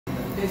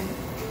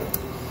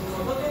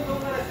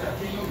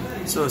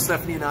So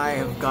Stephanie and I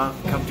have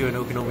come to an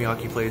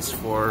Okonomiyaki place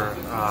for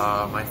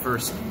my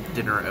first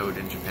dinner out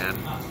in Japan.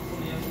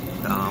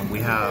 We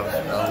have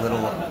a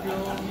little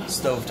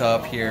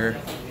stovetop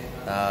here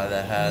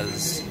that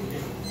has,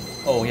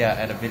 oh yeah,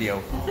 and a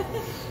video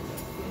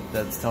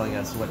that's telling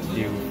us what to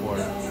do for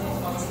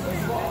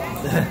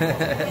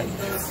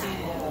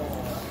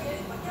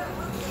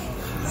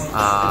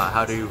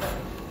how to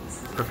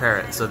prepare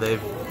it. So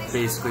they've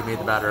basically made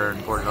the batter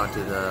and poured it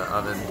onto the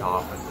oven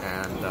top,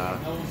 and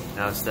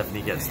now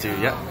Stephanie gets to,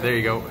 yep, there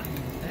you go.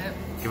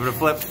 Give it a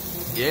flip.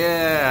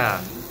 Yeah.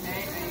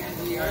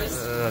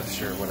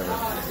 Sure, whatever.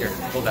 Here,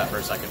 hold that for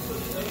a second.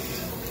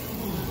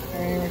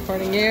 Are we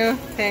recording you?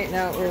 Okay,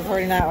 no, we're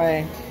recording that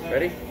way.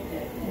 Ready?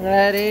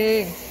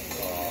 Ready.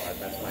 Oh, I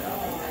messed mine up.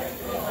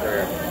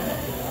 There.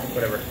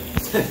 Whatever.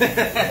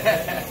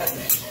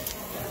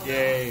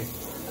 Yay.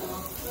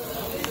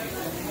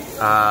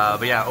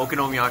 But yeah,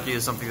 Okonomiyaki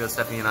is something that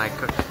Stephanie and I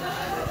cook.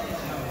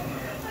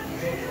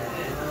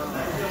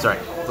 Sorry,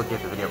 looking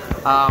at the video.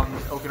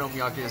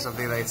 Okonomiyaki is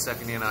something that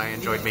Stephanie and I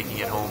enjoyed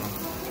making at home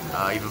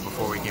even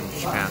before we came to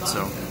Japan.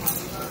 So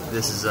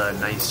this is a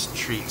nice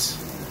treat,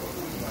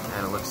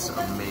 and it looks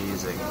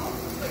amazing.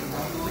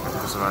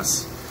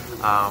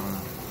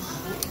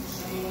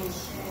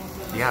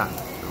 Yeah,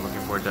 I'm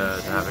looking forward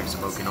to having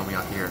some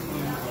Okonomiyaki here.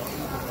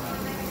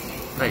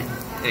 Right.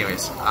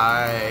 Anyways,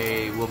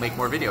 I will make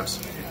more videos.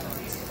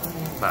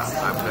 But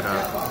I'm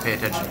gonna pay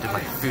attention to my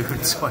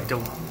food so I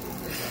don't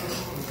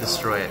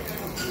destroy it.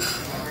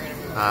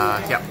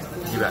 Yeah,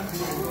 you bet.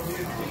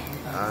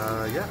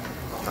 Yeah,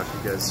 I'll talk to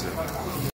you guys soon.